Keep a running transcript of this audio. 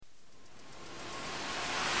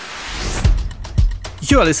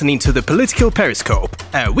You are listening to the Political Periscope,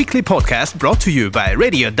 a weekly podcast brought to you by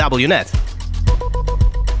Radio WNet.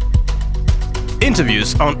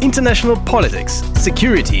 Interviews on international politics,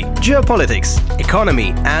 security, geopolitics,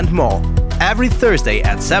 economy, and more. Every Thursday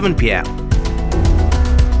at 7 p.m.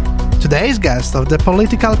 Today's guest of the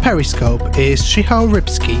Political Periscope is Shiho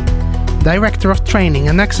Rybski, Director of Training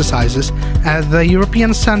and Exercises at the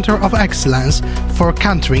European Centre of Excellence for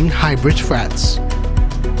Countering Hybrid Threats.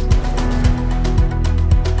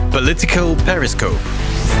 Political Periscope.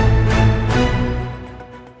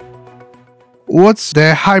 What's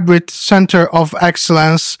the Hybrid Centre of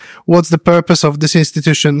Excellence? What's the purpose of this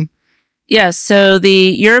institution? Yes, so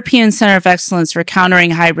the European Center of Excellence for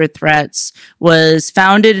Countering Hybrid Threats was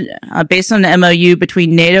founded based on an MOU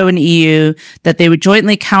between NATO and EU that they would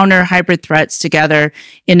jointly counter hybrid threats together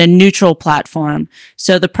in a neutral platform.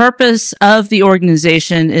 So the purpose of the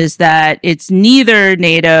organization is that it's neither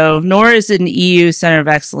NATO nor is it an EU Center of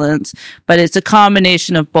Excellence, but it's a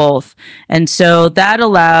combination of both. And so that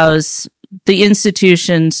allows the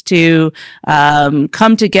institutions to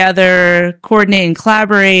come together, coordinate and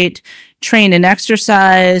collaborate, train and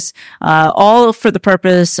exercise, all for the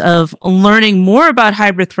purpose of learning more about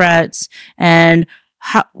hybrid threats and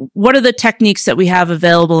what are the techniques that we have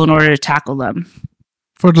available in order to tackle them.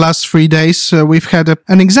 For the last 3 days, we've had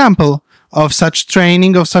an example of such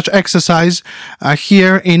training, of such exercise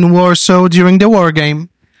here in Warsaw during the war game.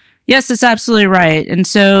 Yes, that's absolutely right. And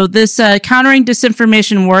so this countering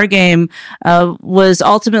disinformation war game was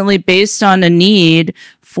ultimately based on a need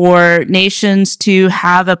for nations to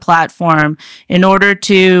have a platform in order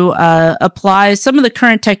to apply some of the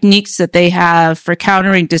current techniques that they have for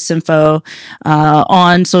countering disinfo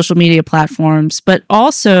on social media platforms, but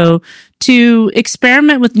also to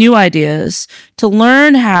experiment with new ideas, to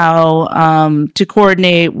learn how to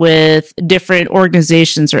coordinate with different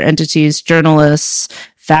organizations or entities, journalists,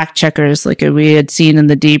 fact checkers, like we had seen in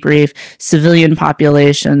the debrief, civilian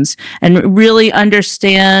populations, and really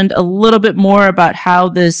understand a little bit more about how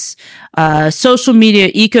this social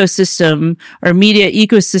media ecosystem or media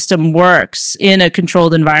ecosystem works in a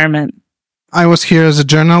controlled environment. I was here as a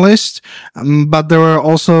journalist, but there were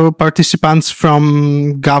also participants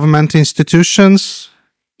from government institutions.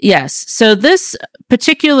 Yes. So this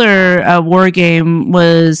particular war game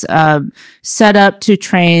was set up to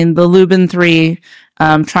train the Lubin 3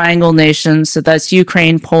 triangle nations. So that's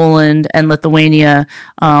Ukraine, Poland, and Lithuania,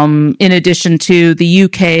 in addition to the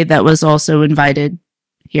UK that was also invited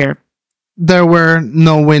here. There were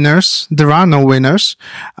no winners. There are no winners.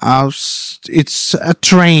 It's a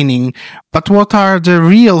training. But what are the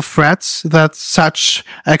real threats that such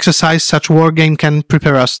exercise, such war game can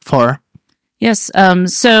prepare us for? Yes.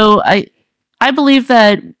 So I believe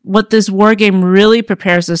that what this war game really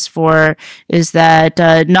prepares us for is that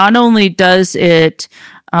not only does it,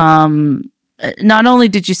 not only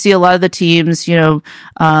did you see a lot of the teams,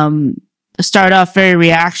 start off very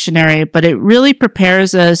reactionary, but it really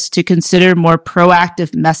prepares us to consider more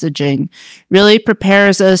proactive messaging, really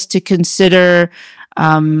prepares us to consider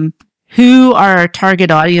who are our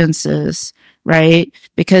target audiences, right?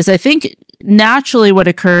 Because I think naturally what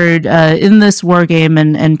occurred in this war game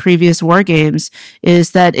and previous war games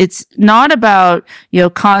is that it's not about,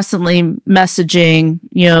 constantly messaging,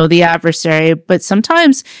 the adversary, but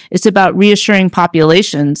sometimes it's about reassuring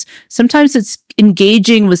populations. Sometimes it's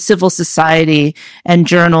engaging with civil society and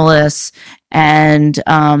journalists and,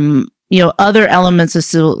 other elements of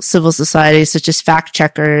civil society, such as fact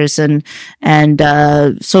checkers and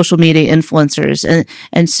social media influencers.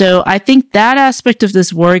 And so I think that aspect of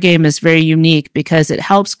this war game is very unique because it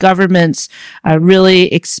helps governments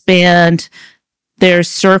really expand their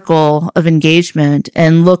circle of engagement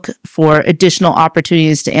and look for additional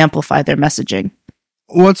opportunities to amplify their messaging.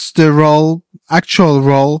 What's the actual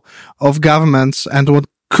role of governments, and what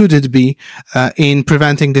could it be in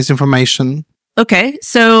preventing disinformation? Okay,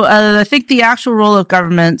 so I think the actual role of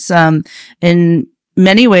governments in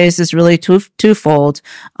many ways is really twofold.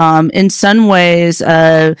 In some ways,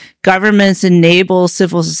 governments enable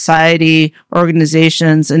civil society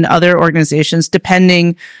organizations and other organizations,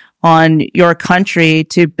 depending on your country,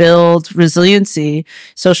 to build resiliency,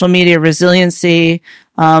 social media resiliency.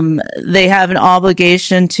 They have an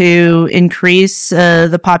obligation to increase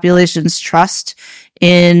the population's trust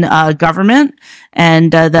in government,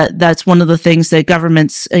 and that's one of the things that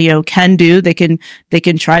governments can do. They can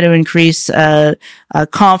try to increase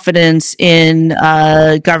confidence in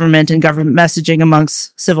government and government messaging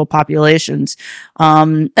amongst civil populations,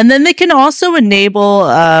 and then they can also enable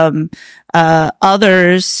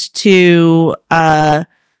others to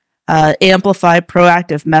amplify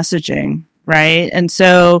proactive messaging. right? And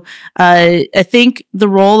so I think the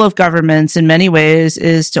role of governments in many ways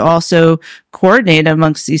is to also coordinate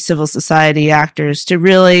amongst these civil society actors to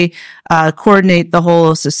really coordinate the whole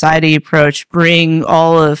of society approach, bring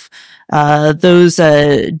all of those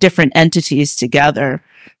different entities together.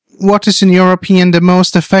 What is, in your opinion, the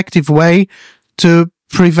most effective way to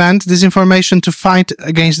prevent disinformation, to fight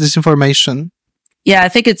against disinformation? Yeah, I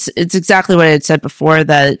think it's exactly what I had said before,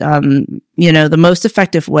 that, the most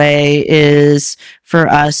effective way is for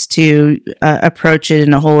us to approach it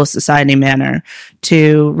in a whole of society manner,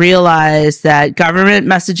 to realize that government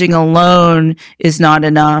messaging alone is not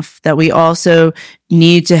enough, that we also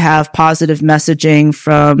need to have positive messaging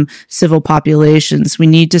from civil populations. We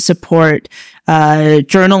need to support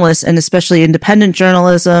journalists, and especially independent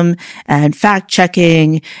journalism and fact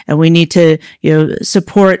checking. And we need to,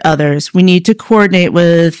 support others. We need to coordinate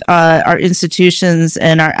with our institutions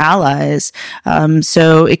and our allies.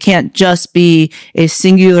 So it can't just be a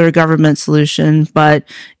singular government solution, but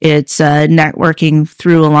it's networking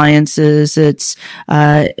through alliances. It's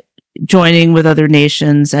joining with other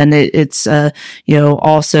nations, and it's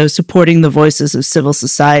also supporting the voices of civil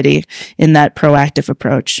society in that proactive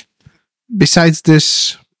approach. Besides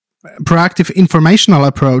this proactive informational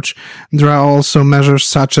approach, there are also measures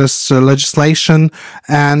such as legislation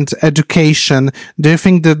and education. Do you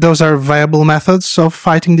think that those are viable methods of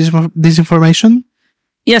fighting disinformation?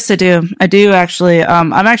 Yes, I do. I do actually.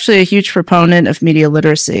 I'm actually a huge proponent of media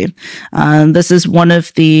literacy. This is one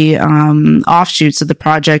of the offshoots of the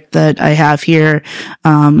project that I have here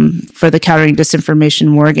for the Countering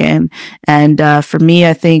Disinformation War Game. And for me,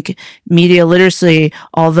 I think media literacy,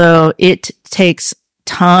 although it takes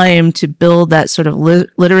time to build that sort of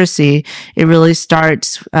literacy, it really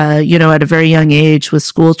starts, at a very young age with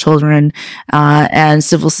school children, and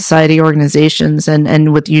civil society organizations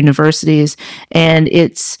and with universities. And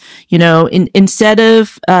it's, instead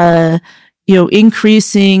of,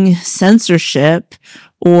 increasing censorship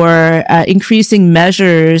or, increasing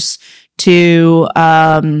measures to,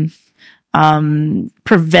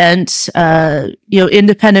 prevent,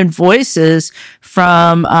 independent voices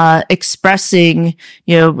from expressing,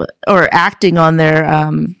 or acting on their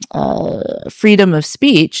freedom of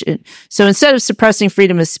speech. So instead of suppressing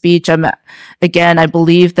freedom of speech, I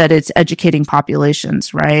believe that it's educating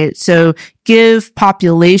populations, right? So give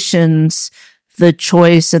populations the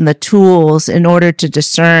choice and the tools in order to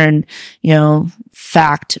discern,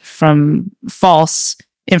 fact from false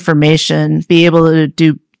information, be able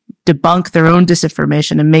to debunk their own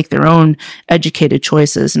disinformation and make their own educated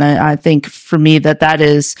choices. And I think for me that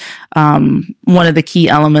is one of the key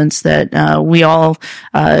elements that we all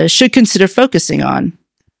should consider focusing on.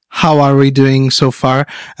 How are we doing so far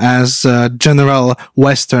as a general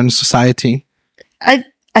Western society? I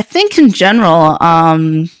think in general,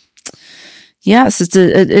 yes,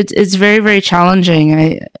 it's very, very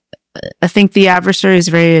challenging. I think the adversary is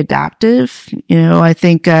very adaptive. I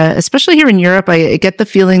think, especially here in Europe, I get the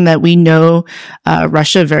feeling that we know,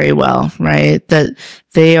 Russia very well, right? That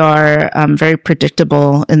they are, very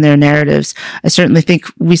predictable in their narratives. I certainly think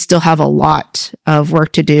we still have a lot of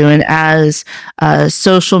work to do. And as,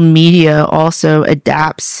 social media also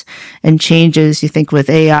adapts and changes, you think with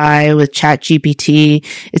AI, with ChatGPT,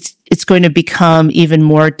 it's going to become even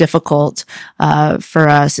more difficult for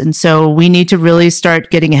us. And so we need to really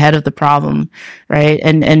start getting ahead of the problem, right?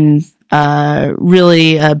 And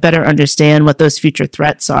really better understand what those future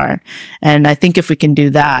threats are. And I think if we can do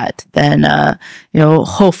that, then,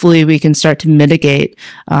 hopefully we can start to mitigate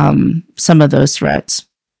some of those threats.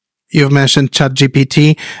 You've mentioned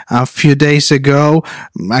ChatGPT. A few days ago,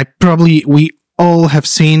 we all have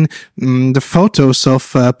seen the photos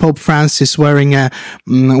of Pope Francis wearing a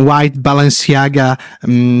white Balenciaga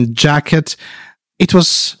jacket. It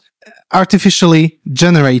was artificially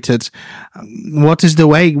generated. What is the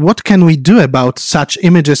way? What can we do about such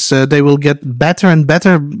images? They will get better and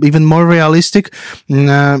better, even more realistic.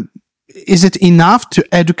 Is it enough to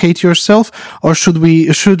educate yourself, or should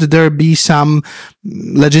there be some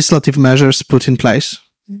legislative measures put in place?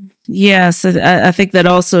 Yes, I think that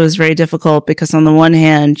also is very difficult because on the one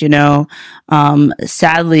hand,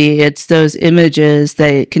 sadly, it's those images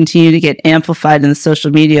that continue to get amplified in the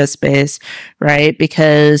social media space, right?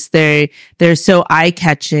 Because they're so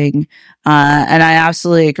eye-catching. And I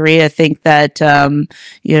absolutely agree. I think that,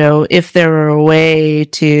 if there were a way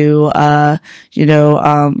to,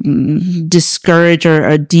 discourage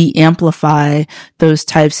or de-amplify those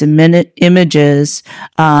types of images,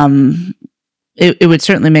 it would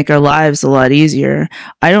certainly make our lives a lot easier.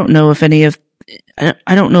 I don't know if any of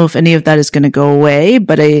I don't know if any of that is going to go away,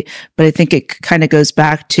 but I think it kind of goes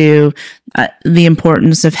back to the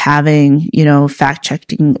importance of having, fact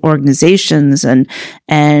checking organizations and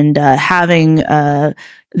having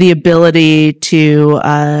the ability to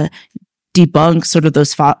debunk sort of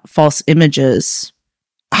those false images.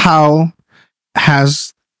 How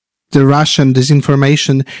has the Russian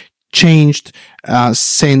disinformation changed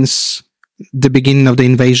since the beginning of the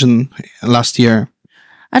invasion last year?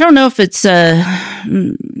 I don't know if it's I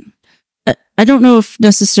don't know if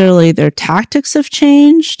necessarily their tactics have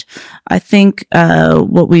changed. I think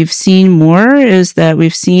what we've seen more is that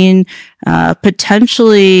we've seen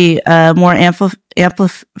potentially more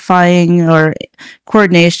amplifying or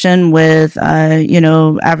coordination with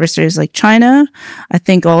adversaries like China. I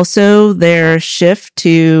think also their shift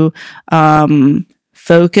to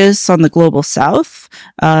focus on the global South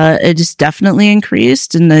it is definitely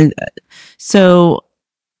increased, and so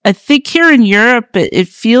I think here in Europe, it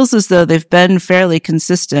feels as though they've been fairly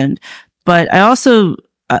consistent. But I also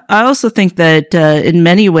think that in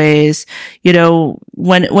many ways,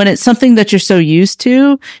 when it's something that you're so used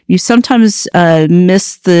to, you sometimes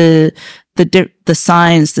miss the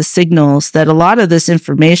signs, the signals that a lot of this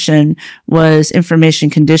information was information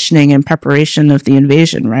conditioning and preparation of the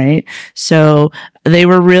invasion, right? So they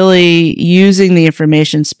were really using the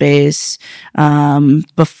information space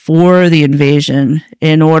before the invasion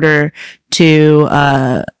in order to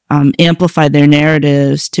amplify their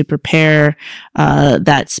narratives, to prepare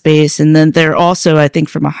that space. And then they're also, I think,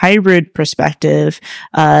 from a hybrid perspective,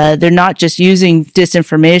 they're not just using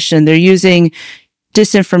disinformation, they're using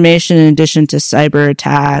disinformation in addition to cyber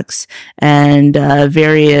attacks and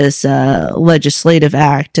various legislative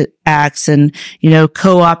acts and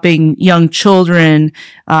co-opting young children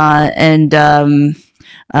and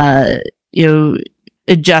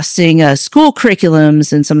adjusting school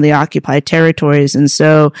curriculums in some of the occupied territories. And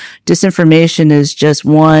so disinformation is just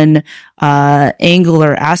one angle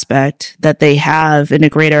or aspect that they have in a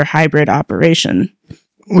greater hybrid operation.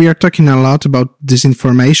 We are talking a lot about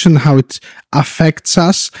disinformation, how it affects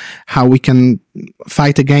us, how we can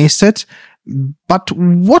fight against it. But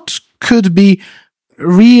what could be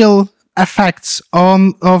real effects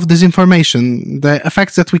of disinformation, the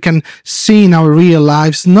effects that we can see in our real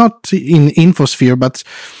lives, not in infosphere, but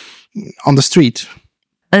on the street?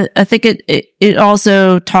 I think it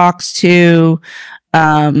also talks to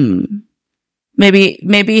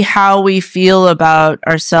maybe how we feel about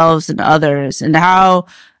ourselves and others, and how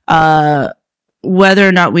whether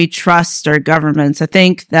or not we trust our governments. I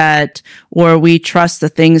think that, or we trust the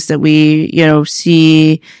things that we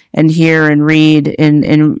see and hear and read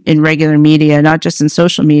in regular media, not just in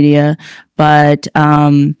social media, but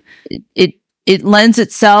it lends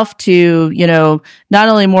itself to, not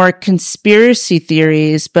only more conspiracy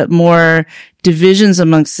theories, but more divisions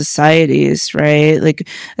amongst societies, right? Like,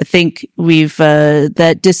 I think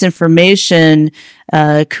that disinformation,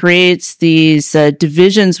 creates these,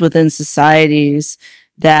 divisions within societies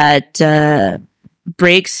that,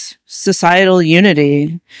 breaks societal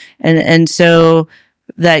unity. And so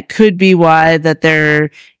that could be why that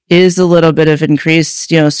there is a little bit of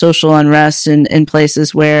increased, social unrest in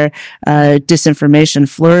places where disinformation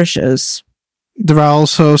flourishes. There are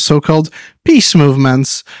also so-called peace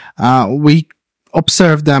movements. We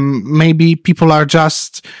observe them. Maybe people are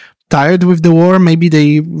just tired with the war. Maybe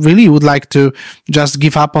they really would like to just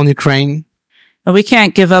give up on Ukraine. We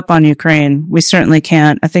can't give up on Ukraine. We certainly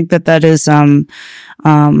can't. I think that is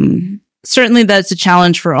certainly that's a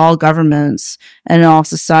challenge for all governments and all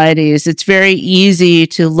societies. It's very easy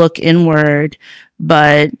to look inward,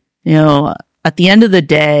 but, at the end of the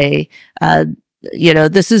day,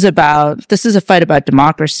 this is a fight about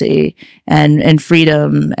democracy and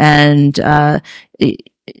freedom. And,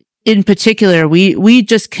 in particular, we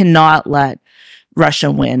just cannot let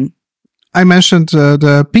Russia win. I mentioned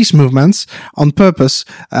the peace movements on purpose.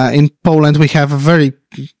 In Poland, we have a very,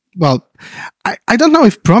 I don't know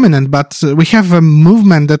if prominent, but we have a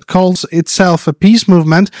movement that calls itself a peace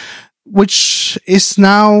movement, which is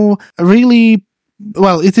now really,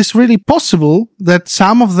 it is really possible that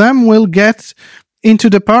some of them will get into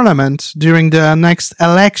the parliament during the next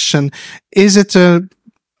election. Is it a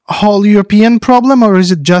whole European problem, or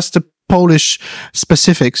is it just a Polish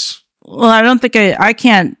specifics? Well, I don't think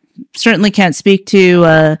I certainly can't speak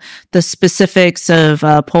to the specifics of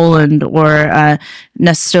Poland, or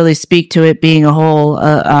necessarily speak to it being a whole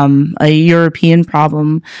a European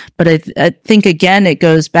problem. But I think again it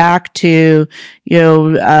goes back to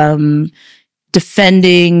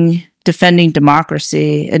defending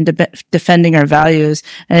democracy and defending our values.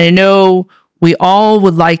 And I know we all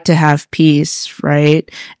would like to have peace, right?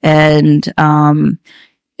 And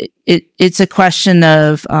it's a question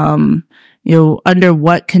of under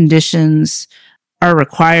what conditions are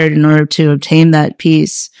required in order to obtain that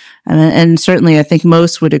peace. And certainly, I think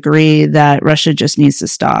most would agree that Russia just needs to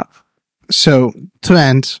stop. So, to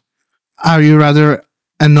end, are you rather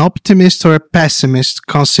an optimist or a pessimist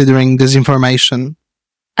considering disinformation?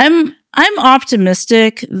 I'm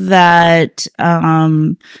optimistic that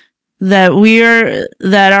our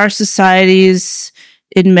societies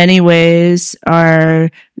in many ways are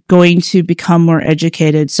going to become more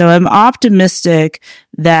educated. So I'm optimistic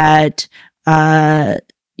that the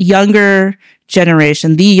younger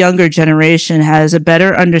generation has a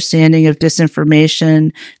better understanding of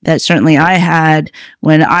disinformation that certainly I had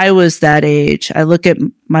when I was that age. I look at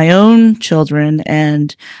my own children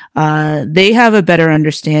and they have a better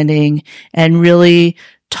understanding and really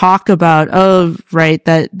talk about,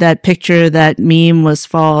 that picture, that meme was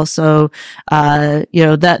false. So,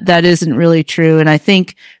 that isn't really true. And I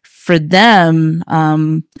think for them,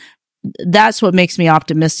 that's what makes me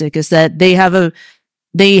optimistic, is that they have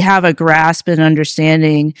a grasp and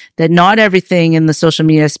understanding that not everything in the social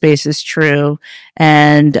media space is true.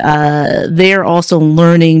 And they're also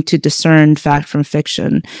learning to discern fact from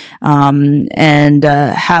fiction, and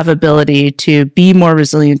have ability to be more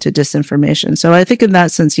resilient to disinformation. So I think in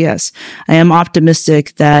that sense, yes, I am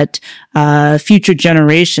optimistic that future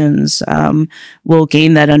generations will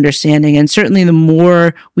gain that understanding. And certainly the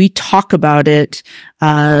more we talk about it,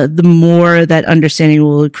 the more that understanding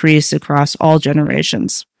will increase across all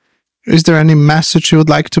generations. Is there any message you would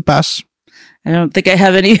like to pass? I don't think I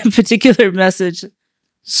have any particular message.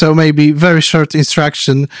 So maybe very short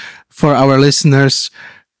instruction for our listeners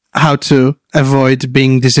how to avoid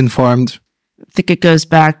being disinformed. I think it goes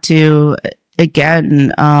back to,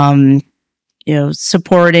 again,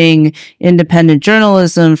 supporting independent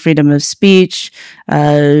journalism, freedom of speech,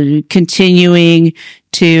 continuing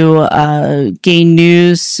to gain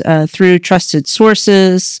news through trusted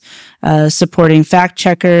sources, supporting fact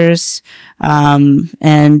checkers,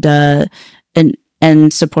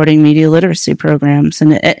 and supporting media literacy programs,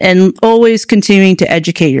 and always continuing to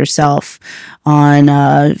educate yourself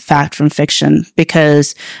on fact from fiction,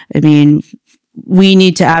 because we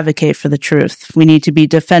need to advocate for the truth. We need to be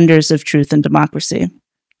defenders of truth and democracy.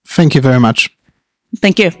 Thank you very much.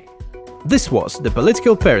 Thank you. This was The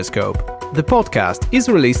Political Periscope. The podcast is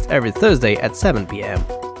released every Thursday at 7 p.m.